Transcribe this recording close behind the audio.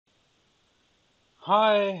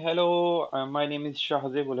Hi, hello, my name is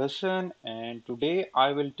Shahzeb and today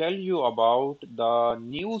I will tell you about the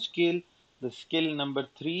new skill, the skill number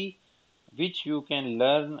three, which you can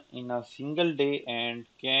learn in a single day and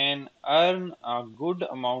can earn a good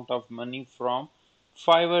amount of money from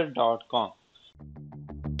Fiverr.com.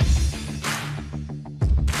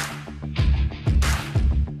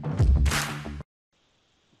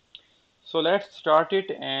 So let's start it.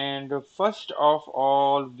 And first of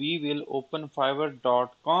all, we will open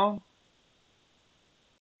Fiverr.com.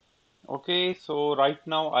 Okay, so right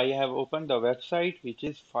now I have opened the website which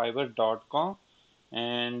is fiverr.com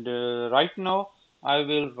and right now I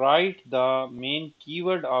will write the main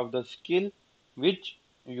keyword of the skill which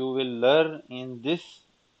you will learn in this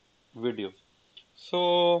video.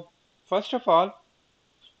 So first of all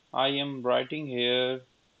I am writing here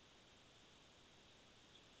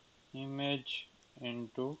image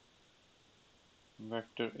into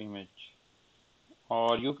vector image,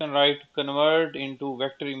 or you can write convert into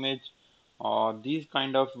vector image, or these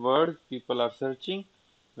kind of words people are searching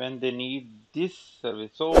when they need this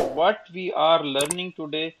service. So what we are learning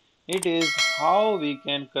today, it is how we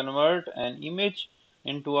can convert an image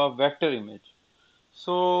into a vector image.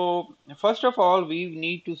 So first of all we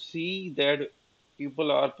need to see that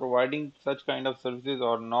people are providing such kind of services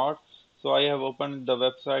or not. So I have opened the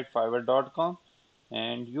website fiverr.com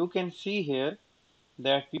and you can see here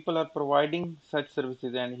that people are providing such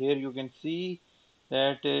services, and here you can see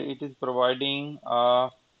that it is providing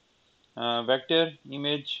a vector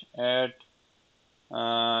image at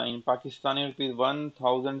in Pakistani rupees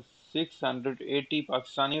 1680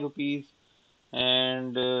 Pakistani rupees,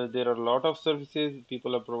 and there are a lot of services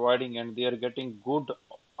people are providing and they are getting good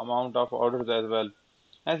amount of orders as well,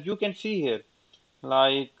 as you can see here,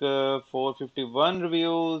 like 451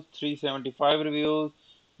 reviews, 375 reviews,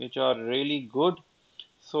 which are really good.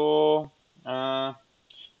 So, to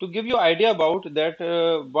give you idea about that,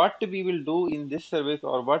 what we will do in this service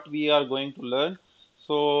or what we are going to learn.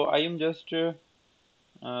 So, I am just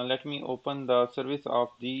let me open the service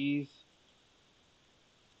of these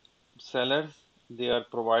sellers they are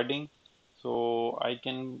providing. So, I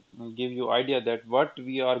can give you idea that what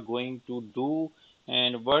we are going to do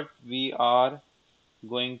and what we are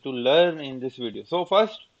going to learn in this video. So,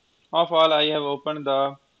 first of all, I have opened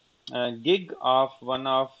the gig of one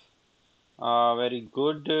of very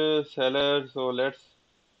good seller. So let's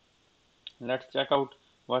check out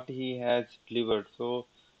what he has delivered. So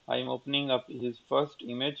I'm opening up his first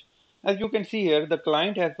image. As you can see here, the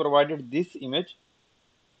client has provided this image.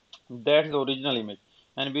 That's the original image,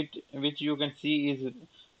 and which you can see is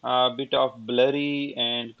a bit of blurry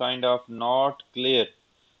and kind of not clear.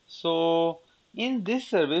 So in this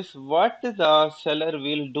service, what the seller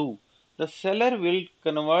will do? The seller will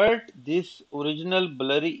convert this original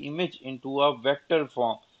blurry image into a vector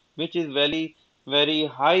form, which is very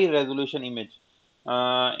high resolution image.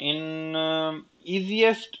 In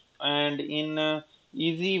easiest and in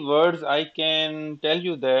easy words, I can tell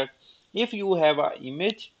you that if you have an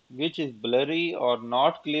image which is blurry or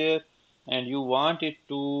not clear and you want it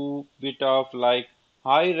to bit of like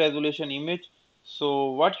high resolution image,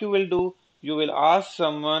 so what you will do, you will ask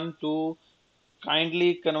someone to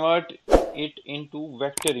kindly convert it into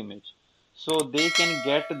vector image so they can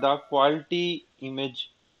get the quality image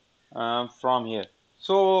from here.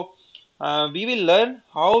 So we will learn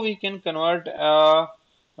how we can convert a,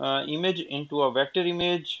 image into a vector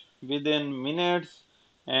image within minutes,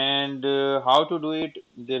 and how to do it.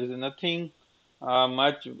 There is nothing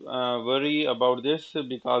much worry about this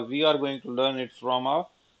because we are going to learn it from our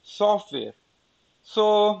software.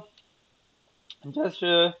 So just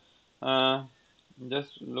uh, uh,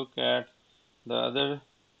 just look at the other,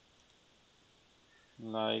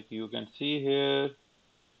 like you can see here,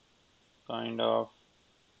 kind of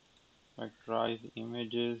vectorized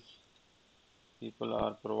images people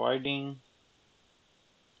are providing.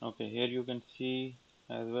 Okay, here you can see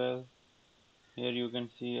as well. Here you can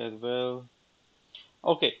see as well.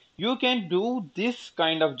 Okay, you can do this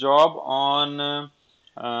kind of job on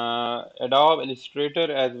Adobe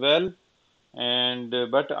Illustrator as well. And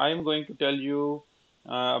but I'm going to tell you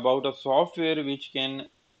about a software which can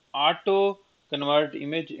auto convert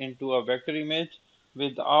image into a vector image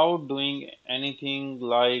without doing anything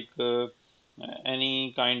like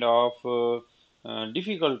any kind of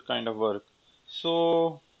difficult kind of work.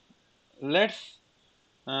 So let's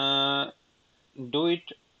uh, do it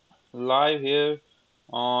live here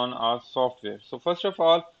on our software. So first of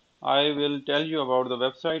all, I will tell you about the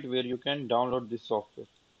website where you can download this software.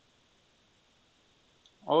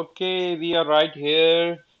 Okay, we are right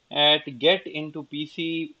here at Get Into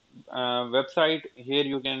PC website. Here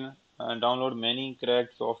you can download many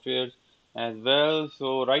cracked softwares as well.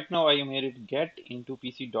 So right now I am here at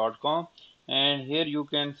getintopc.com, and here you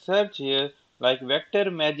can search here like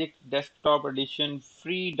Vector Magic Desktop Edition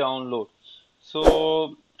free download.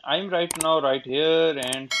 So I'm right now right here,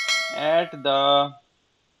 and at the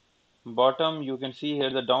bottom you can see here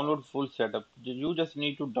the download full setup. You just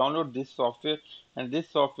need to download this software, and this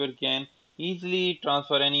software can easily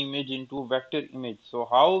transfer any image into vector image. So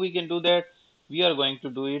how we can do that? We are going to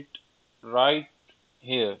do it right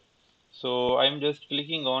here. So I'm just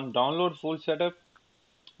clicking on download full setup,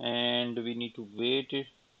 and we need to wait it.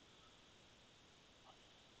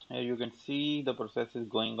 Here you can see the process is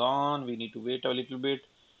going on. We need to wait a little bit,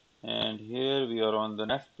 and here we are on the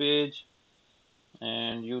next page,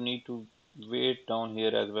 and you need to wait down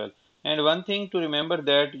here as well. And one thing to remember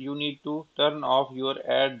that you need to turn off your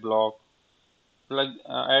ad block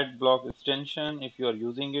extension if you are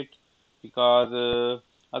using it, because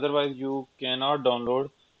otherwise you cannot download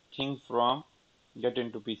things from get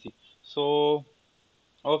into PC. So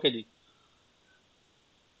okay ji.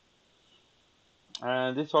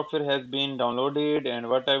 This software has been downloaded, and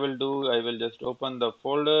what I will do, I will just open the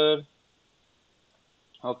folder.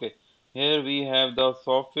 Okay, here we have the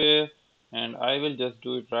software, and I will just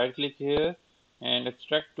do it, right click here and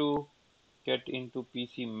extract to get into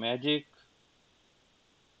PC Magic.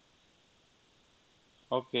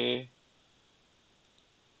 Okay,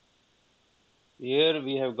 here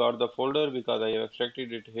we have got the folder because I have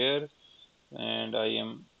extracted it here, and I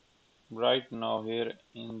am right now here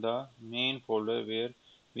in the main folder where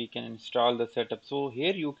we can install the setup. So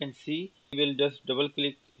here you can see, we will just double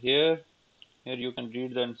click here. Here you can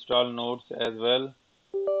read the install notes as well.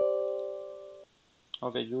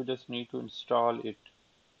 Okay, you just need to install it.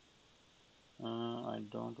 I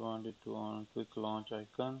don't want it to on quick launch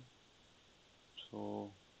icon.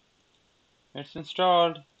 So it's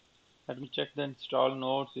installed. Let me check the install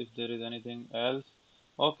notes if there is anything else.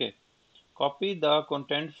 Okay, copy the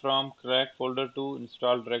content from crack folder to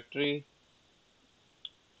install directory.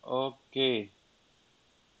 Okay,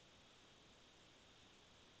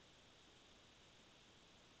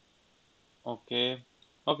 okay,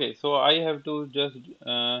 okay. So I have to just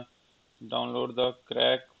download the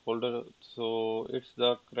crack folder. So it's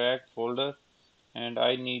the crack folder, and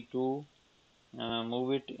I need to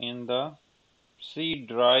move it in the C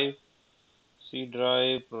drive. C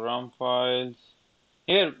drive, program files.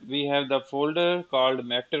 Here we have the folder called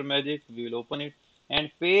Vector Magic. We will open it and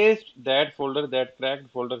paste that folder, that cracked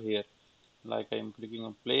folder here. Like I am clicking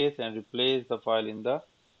on place and replace the file in the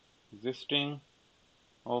existing.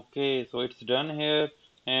 Okay, so it's done here.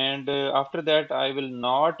 And after that, I will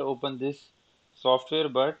not open this software,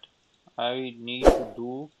 but I need to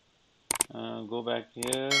do go back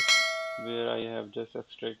here where I have just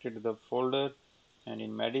extracted the folder, and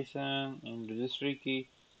in medicine, in registry key,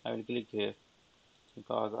 I will click here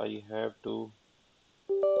because I have to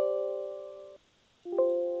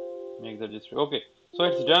make the registry. Okay, so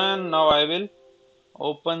it's done. Now I will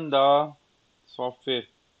open the software.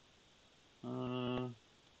 Mm,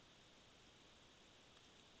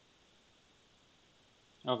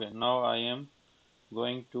 okay, now I am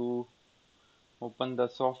going to open the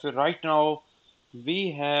software. Right now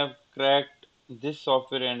we have cracked this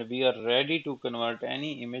software, and we are ready to convert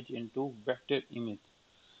any image into vector image.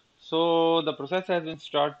 So the process has been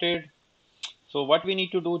started. So what we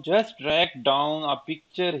need to do, just drag down a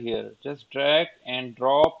picture here. Just drag and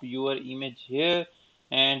drop your image here,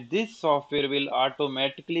 and this software will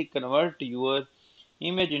automatically convert your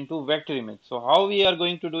image into vector image. So how we are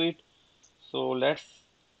going to do it? So let's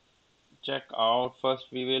check out. First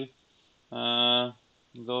we will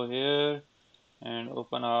go here and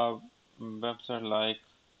open a website like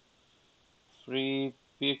free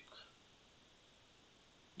pick.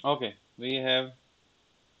 Okay, we have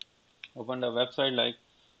opened a website like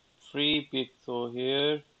free pick. So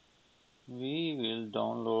here we will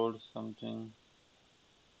download something.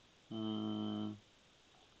 Hmm,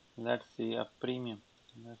 let's see a premium.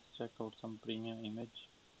 Let's check out some premium image.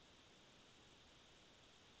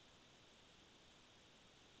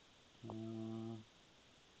 Hmm,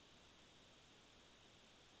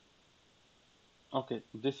 okay,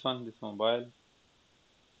 this one, this mobile.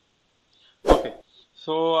 Okay,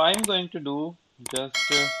 so I'm going to do just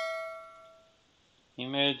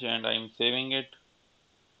image, and I'm saving it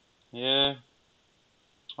here.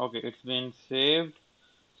 Okay, it's been saved.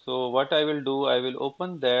 So what I will do, I will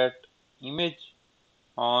open that image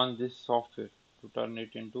on this software to turn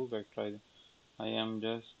it into vectorizer. I am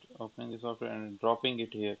just opening the software and dropping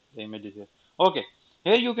it here. The image is here. Okay,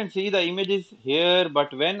 here you can see the image is here,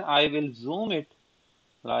 but when I will zoom it,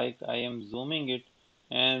 like I am zooming it,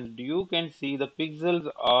 and you can see the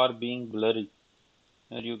pixels are being blurry.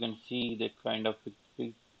 Here you can see the kind of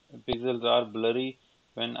pixels are blurry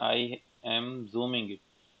when I am zooming it.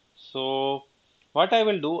 So what I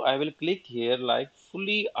will do, I will click here like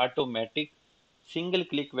fully automatic single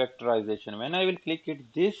click vectorization. When I will click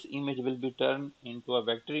it, this image will be turned into a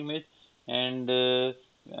vector image, and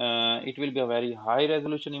it will be a very high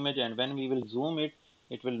resolution image, and when we will zoom it,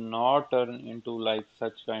 it will not turn into like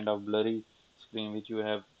such kind of blurry screen which you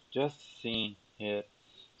have just seen here.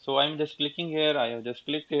 So I'm just clicking here, I have just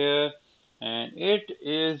clicked here, and it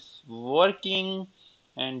is working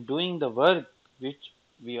and doing the work which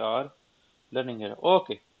we are learning here.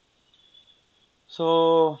 Okay,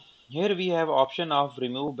 so here we have option of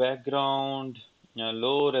remove background,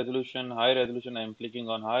 low resolution, high resolution. I'm clicking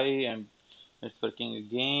on high and it's working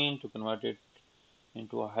again to convert it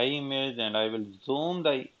into a high image, and I will zoom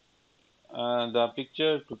the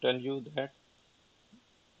picture to tell you that,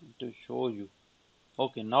 to show you.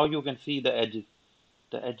 Okay, now you can see the edges.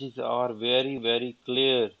 The edges are very, very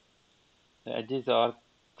clear. The edges are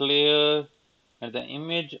clear and the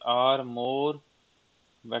image are more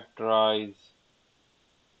vectorized.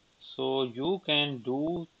 So you can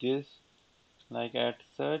do this like at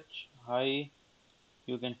such high,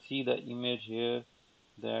 you can see the image here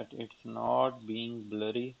that it's not being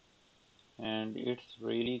blurry and it's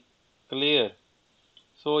really clear.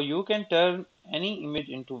 So you can turn any image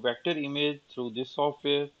into vector image through this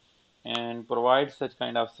software and provide such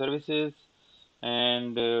kind of services.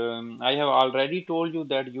 And I have already told you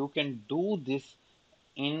that you can do this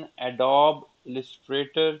in Adobe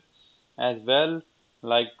Illustrator as well,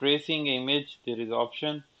 like tracing image. There is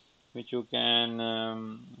option which you can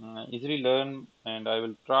easily learn, and I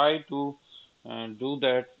will try to do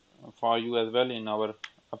that for you as well in our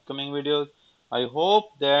upcoming videos. I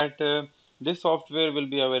hope that this software will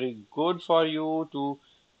be a very good for you to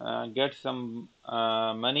get some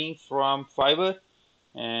money from Fiverr.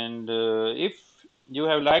 And if you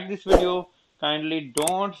have liked this video, kindly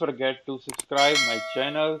don't forget to subscribe my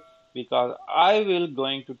channel, because I will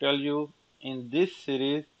going to tell you in this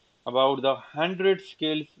series about the 100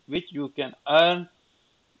 skills which you can earn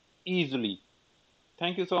easily.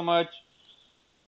 Thank you so much.